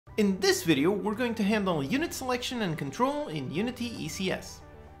In this video, we're going to handle unit selection and control in Unity ECS.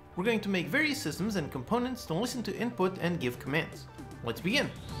 We're going to make various systems and components to listen to input and give commands. Let's begin.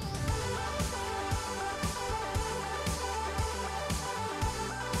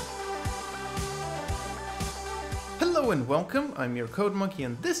 Hello and welcome, I'm your Code Monkey,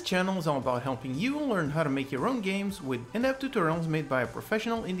 and this channel is all about helping you learn how to make your own games with in-depth tutorials made by a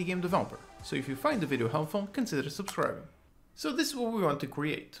professional indie game developer. So if you find the video helpful, consider subscribing. So this is what we want to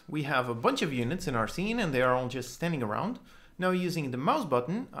create. We have a bunch of units in our scene and they are all just standing around. Now using the mouse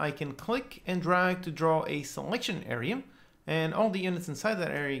button, I can click and drag to draw a selection area, and all the units inside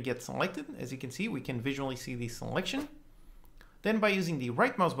that area get selected. As you can see, we can visually see the selection. Then by using the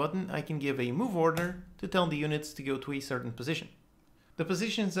right mouse button, I can give a move order to tell the units to go to a certain position. The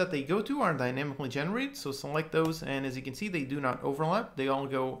positions that they go to are dynamically generated, so select those, and as you can see, they do not overlap. They all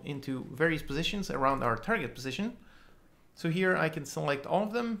go into various positions around our target position. So here I can select all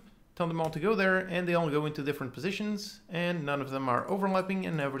of them, tell them all to go there, and they all go into different positions, and none of them are overlapping,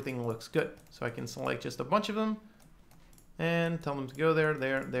 and everything looks good. So I can select just a bunch of them, and tell them to go there,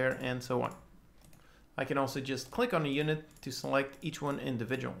 there, and so on. I can also just click on a unit to select each one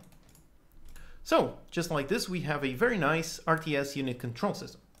individually. So, just like this, we have a very nice RTS unit control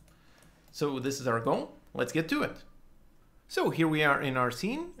system. So this is our goal. Let's get to it. So here we are in our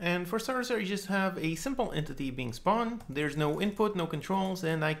scene, and for starters, I just have a simple entity being spawned. There's no input, no controls,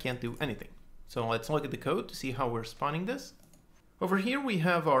 and I can't do anything. So let's look at the code to see how we're spawning this. Over here we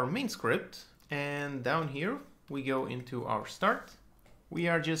have our main script, and down here we go into our start. We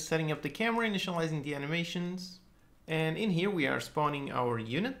are just setting up the camera, initializing the animations, and in here we are spawning our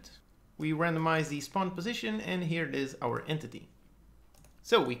unit. We randomize the spawn position, and here it is, our entity.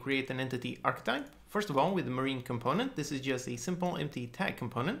 So we create an entity archetype. First of all, with the marine component, this is just a simple empty tag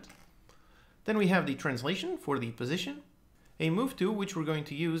component. Then we have the translation for the position, a move to, which we're going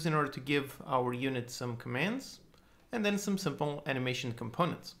to use in order to give our unit some commands, and then some simple animation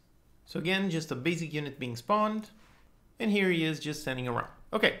components. So again, just a basic unit being spawned, and here he is just standing around.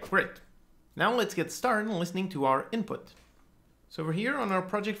 Okay, great. Now let's get started listening to our input. So over here on our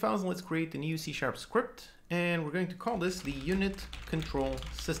project files, let's create a new C# script, and we're going to call this the unit control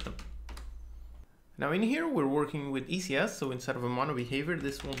system. Now in here, we're working with ECS, so instead of a mono behavior,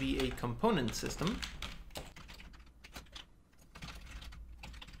 this will be a component system.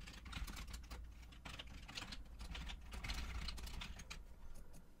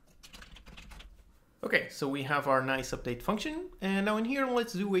 Okay, so we have our nice update function, and now in here,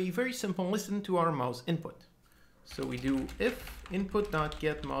 let's do a very simple listen to our mouse input. So we do if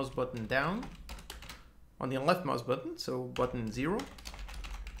input.get mouse button down on the left mouse button, so button 0.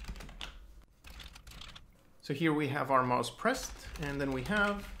 So here we have our mouse pressed, and then we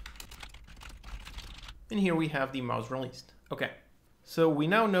have, and here we have the mouse released. Okay, so we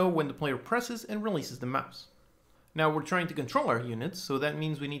now know when the player presses and releases the mouse. Now we're trying to control our units, so that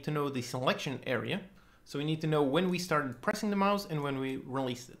means we need to know the selection area. So we need to know when we started pressing the mouse and when we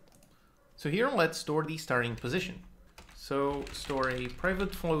released it. So here, let's store the starting position. So store a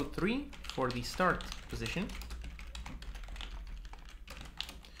private float 3 for the start position.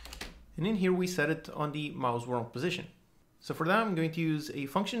 And in here, we set it on the mouse world position. So for that, I'm going to use a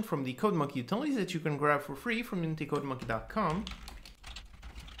function from the CodeMonkey utilities that you can grab for free from unitycodemonkey.com.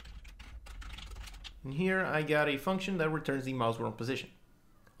 And here I got a function that returns the mouse world position.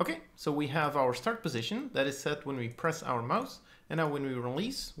 Okay, so we have our start position that is set when we press our mouse. And now when we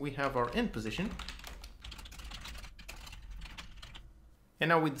release, we have our end position. And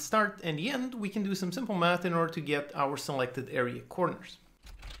now with the start and the end, we can do some simple math in order to get our selected area corners.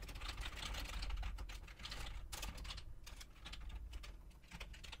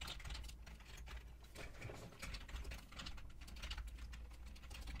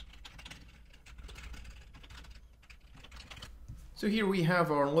 So here we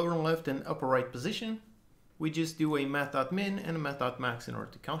have our lower left and upper right position. We just do a math.min and a math.max in order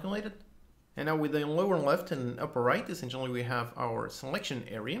to calculate it. And now with the lower left and upper right, essentially we have our selection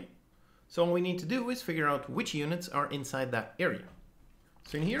area. So all we need to do is figure out which units are inside that area.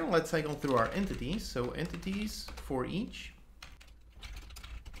 So in here, let's cycle through our entities. So entities for each.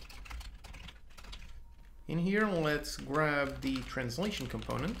 In here, let's grab the translation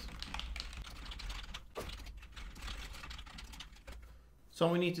component. So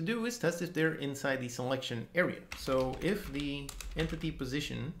all we need to do is test if they're inside the selection area. So if the entity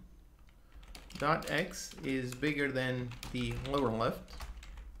position .x is bigger than the lower left,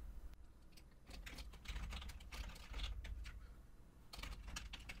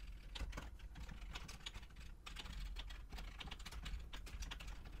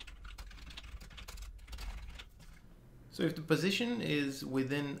 So if the position is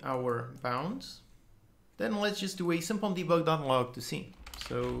within our bounds, then let's just do a simple debug.log to see.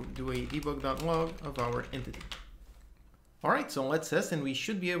 So do a debug.log of our entity. All right, so let's test, and we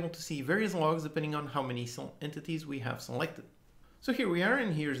should be able to see various logs depending on how many entities we have selected. So here we are,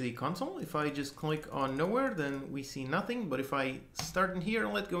 and here's the console. If I just click on nowhere, then we see nothing. But if I start in here,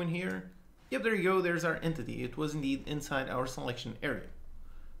 let go in here, yep, there you go, there's our entity. It was indeed inside our selection area.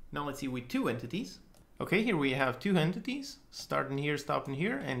 Now let's see with two entities. Okay, here we have two entities. Start in here, stop in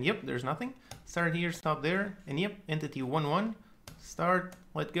here, and yep, there's nothing. Start here, stop there, and yep, entity 1, 1. Start,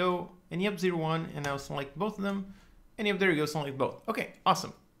 let go, and yep, 0, 1, and now select both of them. And yep, there you go, select both. Okay,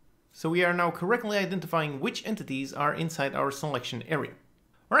 awesome. So we are now correctly identifying which entities are inside our selection area.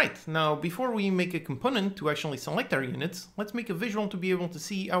 All right, now before we make a component to actually select our units, let's make a visual to be able to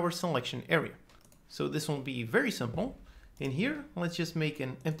see our selection area. So this will be very simple. In here, let's just make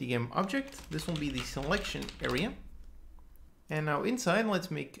an empty game object. This will be the selection area. And now inside,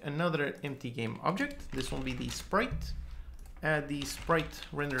 let's make another empty game object. This will be the sprite. Add the sprite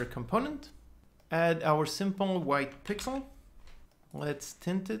render component. Add our simple white pixel. Let's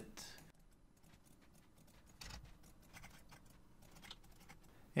tint it.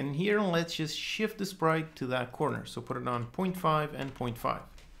 And here, let's just shift the sprite to that corner. So put it on 0.5 and 0.5.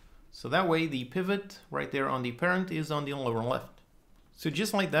 So that way the pivot right there on the parent is on the lower left. So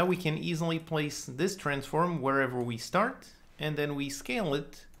just like that, we can easily place this transform wherever we start, and then we scale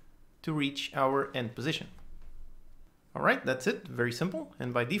it to reach our end position. All right, that's it, very simple.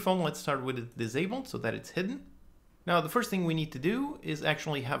 And by default, let's start with it disabled so that it's hidden. Now, the first thing we need to do is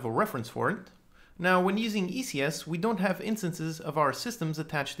actually have a reference for it. Now, when using ECS, we don't have instances of our systems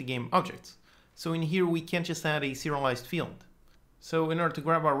attached to game objects. So in here, we can't just add a serialized field. So in order to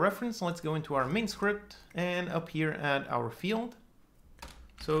grab our reference, let's go into our main script and up here add our field.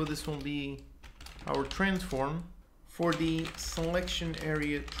 So this will be our transform for the selection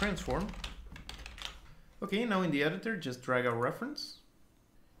area transform. Okay, now in the editor, just drag our reference.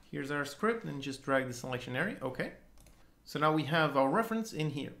 Here's our script and just drag the selection area. Okay. So now we have our reference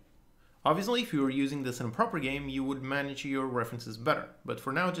in here. Obviously, if you were using this in a proper game, you would manage your references better. But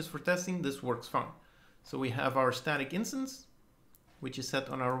for now, just for testing, this works fine. So we have our static instance, which is set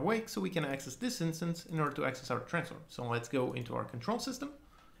on our wake, so we can access this instance in order to access our transform. So let's go into our control system.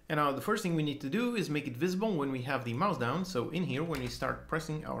 And now the first thing we need to do is make it visible when we have the mouse down. So in here, when we start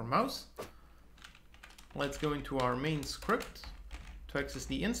pressing our mouse, let's go into our main script to access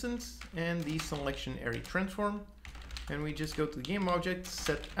the instance and the selection area transform. And we just go to the game object,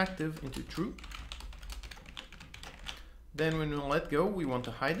 set active into true. Then when we let go, we want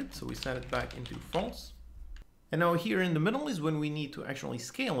to hide it, so we set it back into false. And now here in the middle is when we need to actually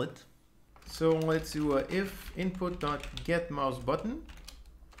scale it. So let's do a if input.get mouse button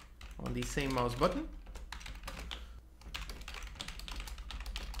on the same mouse button.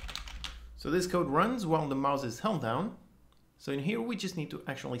 So this code runs while the mouse is held down. So in here we just need to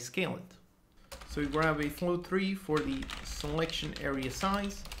actually scale it. So we grab a float 3 for the selection area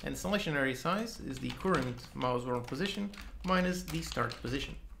size, and selection area size is the current mouse wheel position minus the start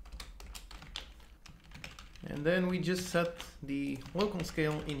position. And then we just set the local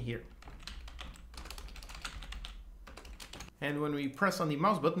scale in here. And when we press on the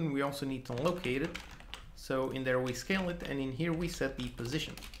mouse button, we also need to locate it. So in there we scale it, and in here we set the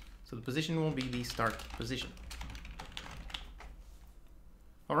position. So the position will be the start position.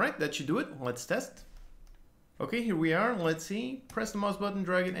 All right, that should do it. Let's test. Okay, here we are. Let's see. Press the mouse button,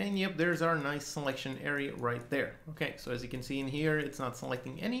 drag it, and yep, there's our nice selection area right there. Okay, so as you can see in here, it's not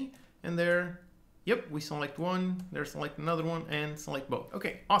selecting any, and there, yep, we select one, there select another one, and select both.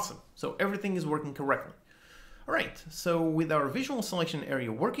 Okay, awesome. So everything is working correctly. All right, so with our visual selection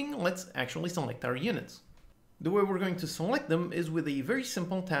area working, let's actually select our units. The way we're going to select them is with a very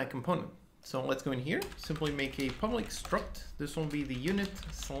simple tag component. So let's go in here, simply make a public struct. This will be the unit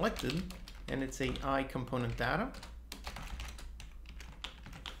selected, and it's a I component data.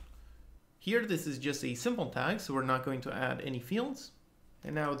 Here, this is just a simple tag, so we're not going to add any fields.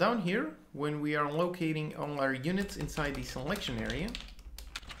 And now down here, when we are locating all our units inside the selection area,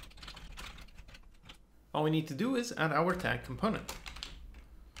 all we need to do is add our tag component.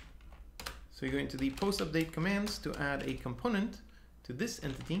 So you go into the post update commands to add a component to this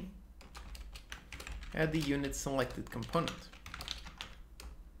entity. Add the unit selected component.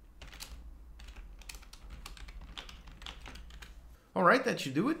 All right, that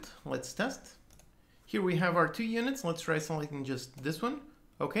should do it. Let's test. Here we have our two units. Let's try selecting just this one.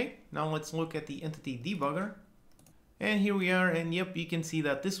 Okay, now let's look at the entity debugger. And here we are, and yep, you can see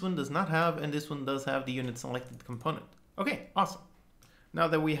that this one does not have, and this one does have the unit selected component. Okay, awesome. Now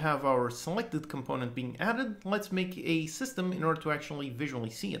that we have our selected component being added, let's make a system in order to actually visually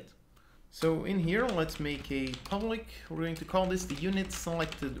see it. So in here, let's make a public. We're going to call this the unit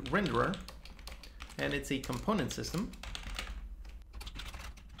selected renderer, and it's a component system.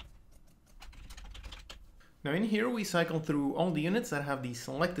 Now in here, we cycle through all the units that have the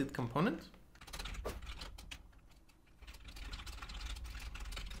selected component.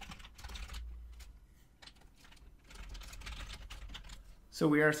 So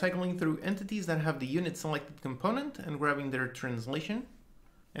we are cycling through entities that have the unit selected component and grabbing their translation.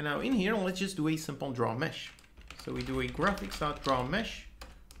 And now in here, let's just do a simple draw mesh. So we do a graphics.draw mesh.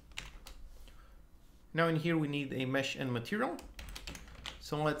 Now in here, we need a mesh and material.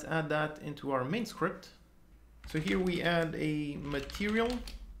 So let's add that into our main script. So here we add a material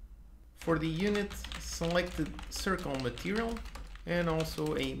for the unit selected circle material and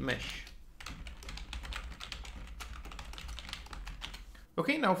also a mesh.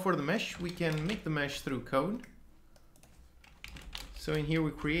 Okay, now for the mesh, we can make the mesh through code. So in here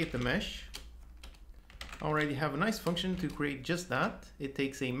we create the mesh. I already have a nice function to create just that. It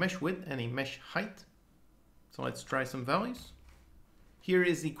takes a mesh width and a mesh height. So let's try some values. Here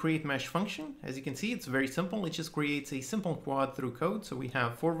is the create mesh function. As you can see, it's very simple. It just creates a simple quad through code. So we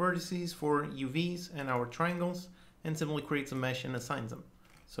have 4 vertices, 4 UVs, and our triangles, and simply creates a mesh and assigns them.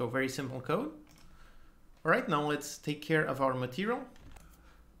 So very simple code. All right, now let's take care of our material.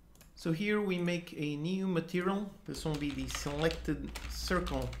 So here we make a new material. This will be the selected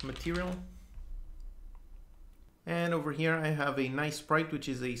circle material. And over here I have a nice sprite, which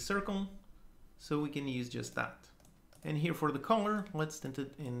is a circle. So we can use just that. And here for the color, let's tint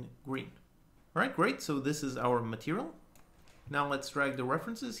it in green. All right, great. So this is our material. Now let's drag the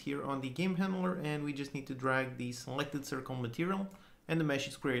references here on the game handler, and we just need to drag the selected circle material, and the mesh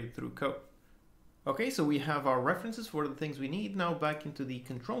is created through code. Okay, so we have our references for the things we need. Now back into the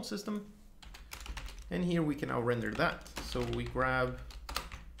control system. And here we can now render that. So we grab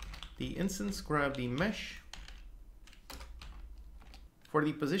the instance, grab the mesh. For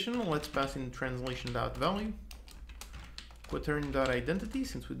the position, let's pass in translation.value. Quaternion.identity,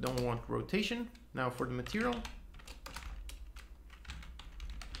 since we don't want rotation. Now for the material.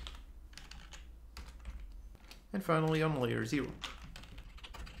 And finally on layer 0.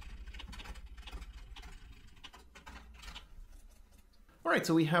 Alright,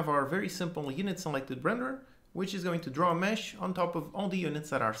 so we have our very simple unit selected renderer, which is going to draw a mesh on top of all the units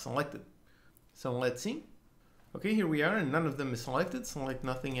that are selected. So let's see. Okay, here we are, and none of them is selected. Select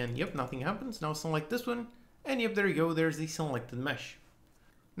nothing, and yep, nothing happens. Now select this one, and yep, there you go, there's the selected mesh.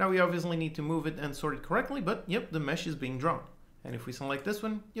 Now we obviously need to move it and sort it correctly, but yep, the mesh is being drawn. And if we select this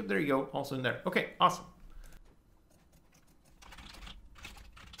one, yep, there you go, also in there. Okay, awesome.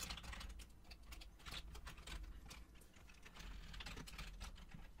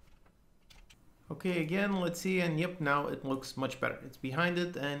 Okay, again, let's see, and yep, now it looks much better. It's behind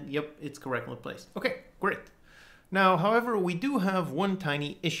it, and yep, it's correctly placed. Okay, great. Now, however, we do have one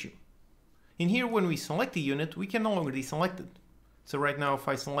tiny issue. In here, when we select a unit, we can no longer deselect it. So right now, if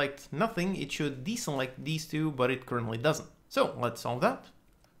I select nothing, it should deselect these two, but it currently doesn't. So let's solve that.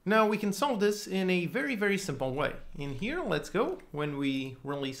 Now we can solve this in a very, very simple way. In here, let's go. When we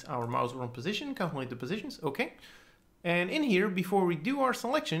release our mouse wheel position, calculate the positions, okay. And in here, before we do our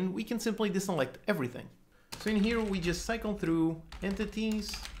selection, we can simply deselect everything. So in here, we just cycle through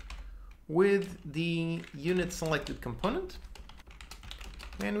entities with the unit selected component,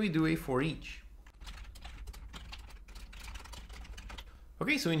 and we do a for each.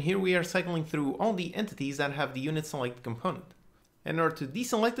 Okay, so in here we are cycling through all the entities that have the unit selected component. And in order to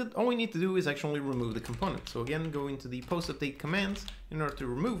deselect it, all we need to do is actually remove the component. So again, go into the post update commands in order to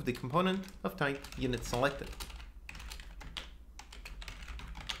remove the component of type unit selected.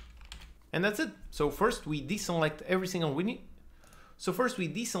 And that's it. So first we deselect every single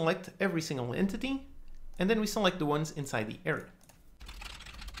entity, and then we select the ones inside the area.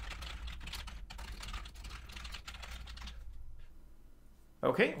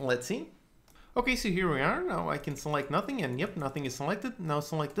 Okay, let's see. Okay, so here we are. Now I can select nothing, and yep, nothing is selected. Now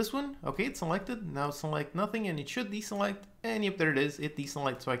select this one. Okay, it's selected. Now select nothing, and it should deselect. And yep, there it is. It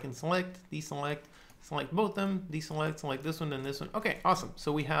deselects. So I can select, deselect, select both of them, deselect, select this one and this one. Okay, awesome.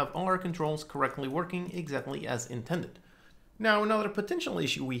 So we have all our controls correctly working exactly as intended. Now, another potential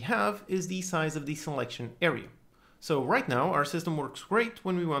issue we have is the size of the selection area. So right now, our system works great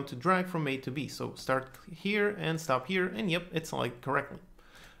when we want to drag from A to B. So start here and stop here, and yep, it's selected correctly.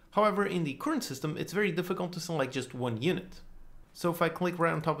 However, in the current system, it's very difficult to select just one unit. So if I click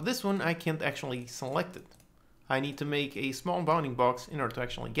right on top of this one, I can't actually select it. I need to make a small bounding box in order to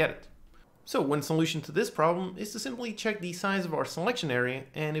actually get it. So one solution to this problem is to simply check the size of our selection area,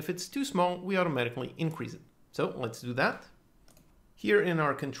 and if it's too small, we automatically increase it. So let's do that. Here in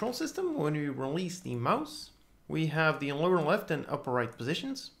our control system, when we release the mouse, we have the lower left and upper right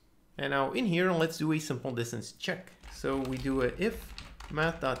positions. And now in here, let's do a simple distance check. So we do a if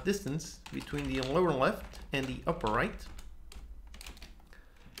math.distance between the lower left and the upper right.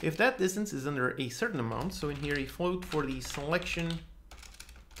 If that distance is under a certain amount, so in here a float for the selection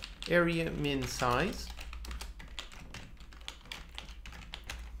area min size.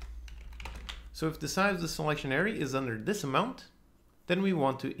 So if the size of the selection area is under this amount, then we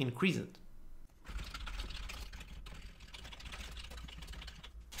want to increase it.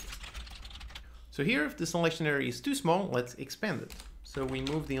 So here, if the selection area is too small, let's expand it. So we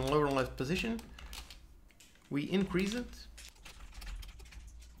move the lower left position, we increase it,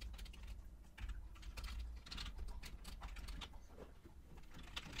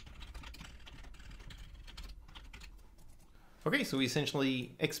 okay, so we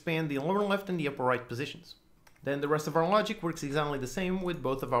essentially expand the lower left and the upper right positions. Then the rest of our logic works exactly the same with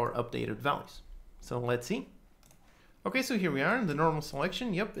both of our updated values. So let's see. Okay, so here we are in the normal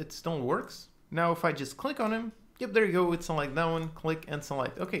selection. Yep, it still works. Now if I just click on him, yep, there you go, it's select that one, click and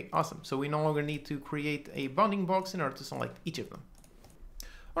select. Okay, awesome. So we no longer need to create a bounding box in order to select each of them.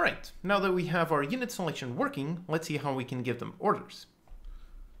 All right, now that we have our unit selection working, let's see how we can give them orders.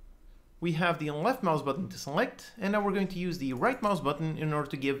 We have the left mouse button to select, and now we're going to use the right mouse button in order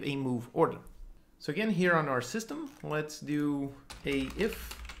to give a move order. So again, here on our system, let's do a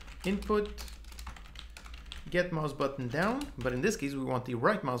if input get mouse button down, but in this case we want the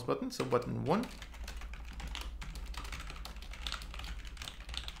right mouse button, so button 1.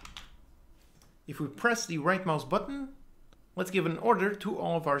 If we press the right mouse button, let's give an order to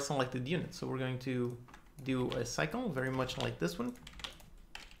all of our selected units. So we're going to do a cycle, very much like this one.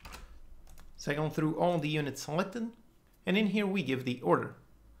 Cycle through all the units selected, and in here we give the order.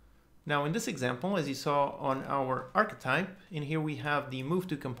 Now in this example, as you saw on our archetype, in here we have the move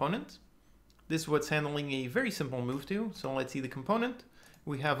to component. This is what's handling a very simple move to. So let's see the component.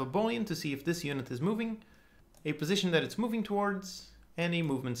 We have a boolean to see if this unit is moving, a position that it's moving towards, and a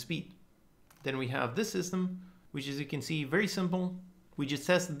movement speed. Then we have this system, which as you can see, very simple. We just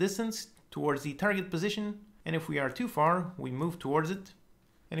test the distance towards the target position, and if we are too far, we move towards it.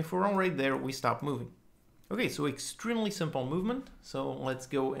 And if we're already there, we stop moving. Okay, so extremely simple movement. So let's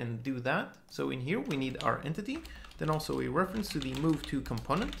go and do that. So in here, we need our entity, then also a reference to the move to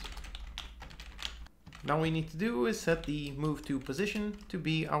component. Now all we need to do is set the move to position to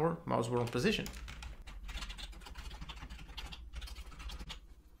be our mouse wheel position.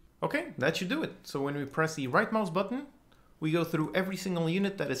 Okay, that should do it. So when we press the right mouse button, we go through every single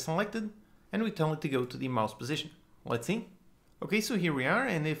unit that is selected and we tell it to go to the mouse position. Let's see. Okay, so here we are,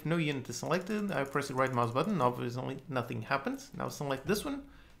 and if no unit is selected, I press the right mouse button, obviously nothing happens. Now select this one,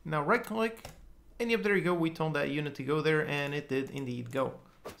 now right click, and yep, there you go, we told that unit to go there and it did indeed go.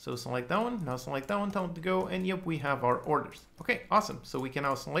 So select that one, now select that one, tell it to go, and yep, we have our orders. Okay, awesome. So we can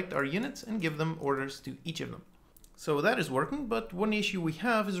now select our units and give them orders to each of them. So that is working, but one issue we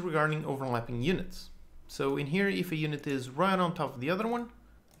have is regarding overlapping units. So in here, if a unit is right on top of the other one,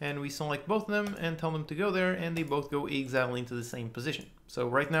 and we select both of them and tell them to go there, and they both go exactly into the same position. So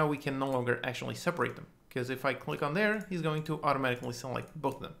right now we can no longer actually separate them, because if I click on there, he's going to automatically select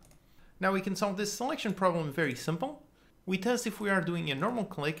both of them. Now we can solve this selection problem very simple. We test if we are doing a normal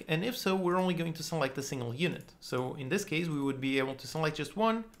click, and if so, we're only going to select a single unit. So in this case, we would be able to select just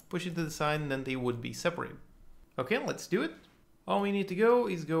one, push it to the side, and then they would be separated. Okay, let's do it. All we need to go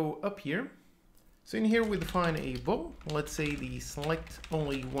is go up here. So in here we define a bool. Let's say the select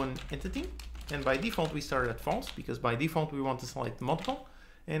only one entity. And by default we start at false, because by default we want to select multiple.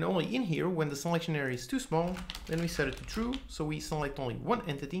 And only in here, when the selection area is too small, then we set it to true. So we select only one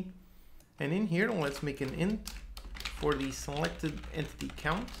entity. And in here, let's make an int for the selected entity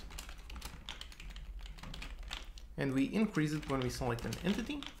count. And we increase it when we select an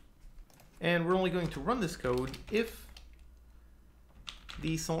entity. And we're only going to run this code if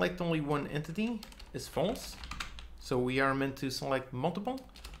the select only one entity is false. So we are meant to select multiple,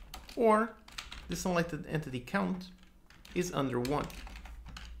 or the selected entity count is under 1.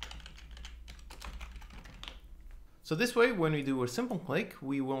 So this way, when we do a simple click,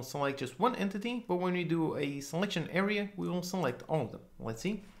 we will select just one entity, but when we do a selection area, we will select all of them. Let's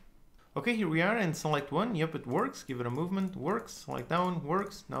see. Okay, here we are, and select one. Yep, it works. Give it a movement, works. Select that one,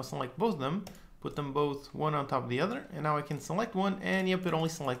 works. Now select both of them, put them both one on top of the other, and now I can select one, and yep, it only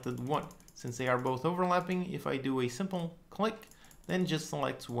selected one. Since they are both overlapping, if I do a simple click, then just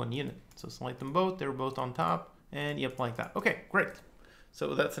selects one unit. So select them both, they're both on top, and yep, like that. Okay, great.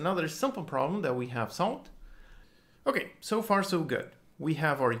 So that's another simple problem that we have solved. Okay, so far so good. We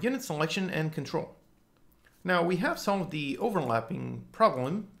have our unit selection and control. Now we have solved the overlapping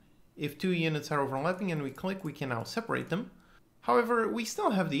problem. If two units are overlapping and we click, we can now separate them. However, we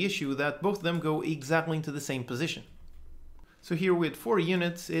still have the issue that both of them go exactly into the same position. So here with 4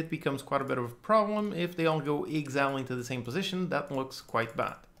 units, it becomes quite a bit of a problem. If they all go exactly into the same position, that looks quite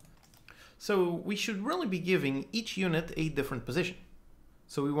bad. So we should really be giving each unit a different position.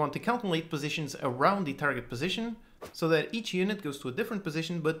 So we want to calculate positions around the target position so that each unit goes to a different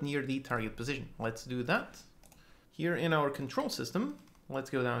position but near the target position. Let's do that. Here in our control system,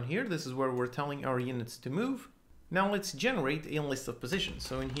 let's go down here. This is where we're telling our units to move. Now let's generate a list of positions.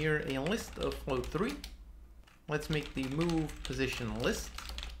 So in here, a list of float 3. Let's make the move position list.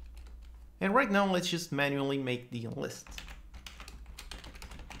 And right now, let's just manually make the list.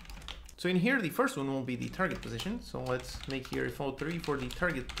 So in here, the first one will be the target position. So let's make here a float 3 for the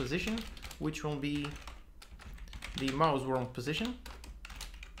target position, which will be the mouse world position.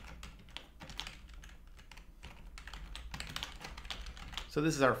 So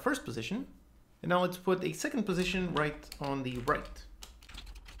this is our first position. And now let's put a second position right on the right.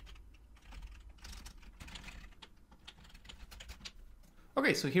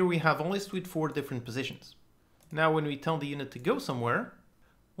 Okay, so here we have a list with 4 different positions. Now when we tell the unit to go somewhere,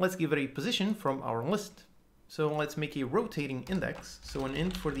 let's give it a position from our list. So let's make a rotating index. So an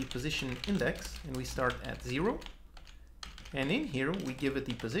int for the position index, and we start at 0. And in here, we give it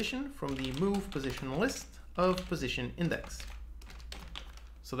the position from the move position list of position index.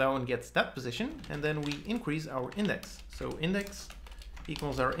 So that one gets that position, and then we increase our index. So index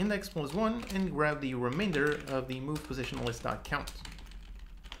equals our index plus 1, and grab the remainder of the move position list.count.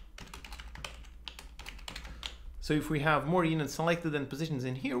 So if we have more units selected than positions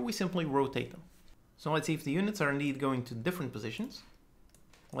in here, we simply rotate them. So let's see if the units are indeed going to different positions.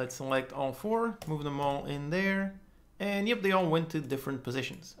 Let's select all 4, move them all in there, and yep, they all went to different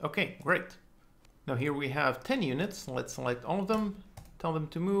positions. Okay, great. Now here we have 10 units. Let's select all of them, tell them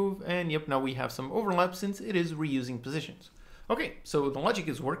to move, and yep, now we have some overlap since it is reusing positions. Okay, so the logic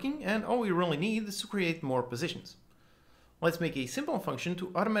is working, and all we really need is to create more positions. Let's make a simple function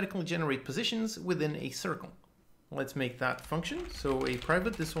to automatically generate positions within a circle. Let's make that function. So a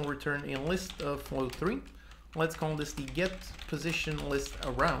private, this will return a list of float 3. Let's call this the get position list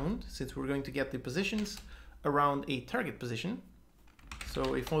around, since we're going to get the positions around a target position.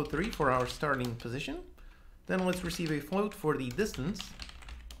 So a float 3 for our starting position. Then let's receive a float for the distance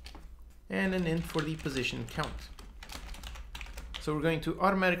and an int for the position count. So we're going to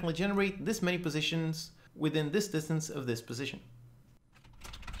automatically generate this many positions within this distance of this position.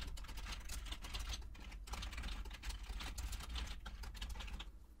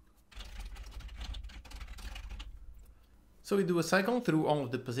 So we do a cycle through all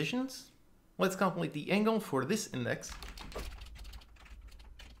of the positions. Let's calculate the angle for this index.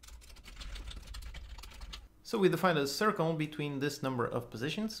 So we define a circle between this number of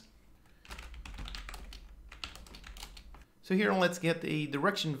positions. So here let's get a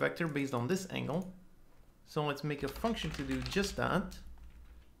direction vector based on this angle. So let's make a function to do just that.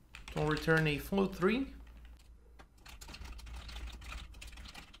 We'll return a float 3.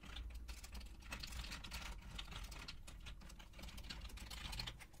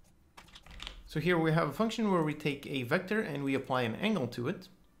 So here we have a function where we take a vector and we apply an angle to it.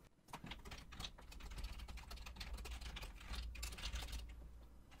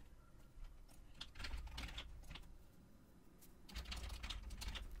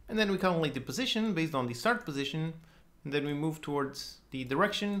 And then we calculate the position based on the start position, and then we move towards the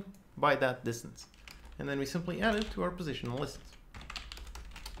direction by that distance. And then we simply add it to our position list.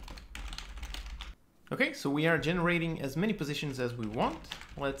 Okay, so we are generating as many positions as we want.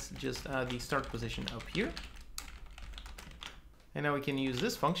 Let's just add the start position up here. And now we can use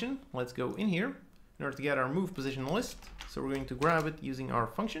this function. Let's go in here in order to get our move position list. So we're going to grab it using our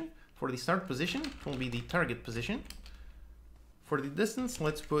function. For the start position, it will be the target position. For the distance,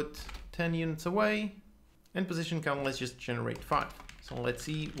 let's put 10 units away. And position count, let's just generate 5. So let's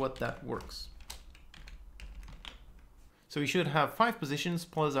see what that works. So we should have 5 positions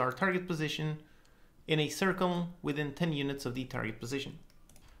plus our target position in a circle within 10 units of the target position.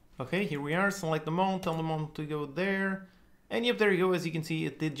 Okay, here we are. Select them all, tell them all to go there. And yep, there you go. As you can see,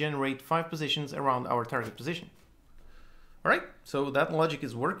 it did generate 5 positions around our target position. All right, so that logic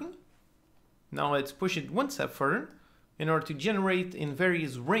is working. Now let's push it one step further in order to generate in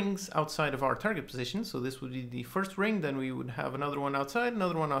various rings outside of our target position. So this would be the first ring, then we would have another one outside,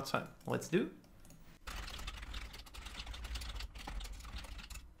 another one outside. Let's do.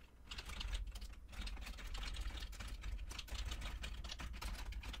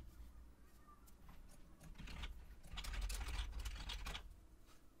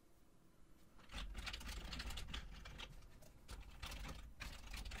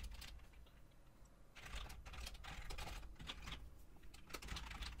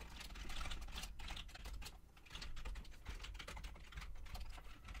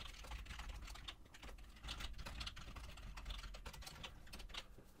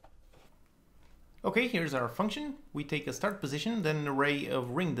 Okay, here's our function. We take a start position, then an array of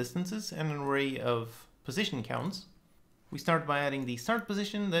ring distances and an array of position counts. We start by adding the start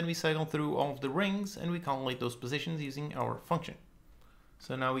position, then we cycle through all of the rings and we calculate those positions using our function.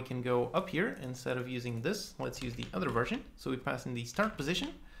 So now we can go up here. Instead of using this, let's use the other version. So we pass in the start position,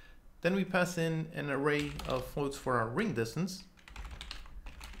 then we pass in an array of floats for our ring distance.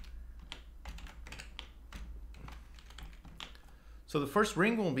 So the first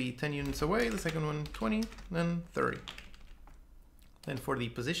ring will be 10 units away, the second one 20, then 30. Then for the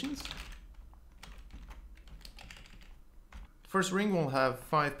positions, the first ring will have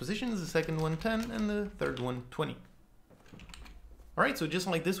 5 positions, the second one 10, and the third one 20. Alright, so just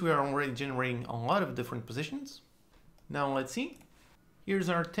like this, we are already generating a lot of different positions. Now let's see. Here's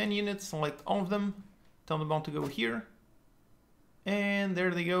our 10 units, select all of them, tell them all to go here. And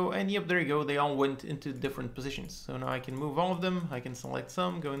there they go, and yep, there you go, they all went into different positions. So now I can move all of them, I can select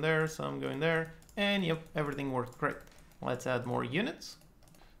some going there, some going there, and yep, everything worked great. Let's add more units.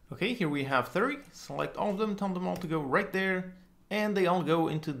 Okay, here we have 30, select all of them, tell them all to go right there, and they all go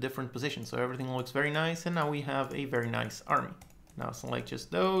into different positions. So everything looks very nice, and now we have a very nice army. Now select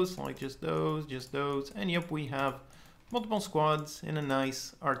just those, just those, and yep, we have multiple squads in a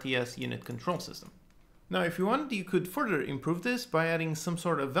nice RTS unit control system. Now, if you wanted, you could further improve this by adding some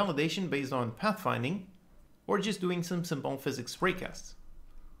sort of validation based on pathfinding, or just doing some simple physics raycasts.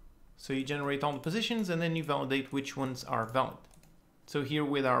 So you generate all the positions and then you validate which ones are valid. So here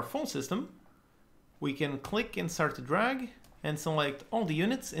with our full system, we can click and start to drag and select all the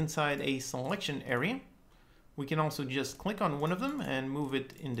units inside a selection area. We can also just click on one of them and move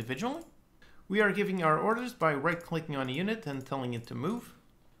it individually. We are giving our orders by right-clicking on a unit and telling it to move.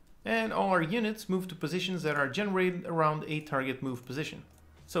 And all our units move to positions that are generated around a target move position.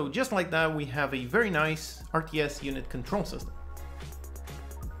 So just like that, we have a very nice RTS unit control system.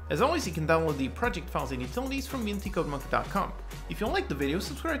 As always, you can download the project files and utilities from unitycodemonkey.com. If you liked the video,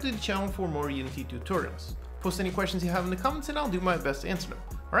 subscribe to the channel for more Unity tutorials. Post any questions you have in the comments and I'll do my best to answer them.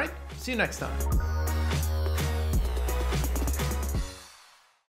 Alright, see you next time.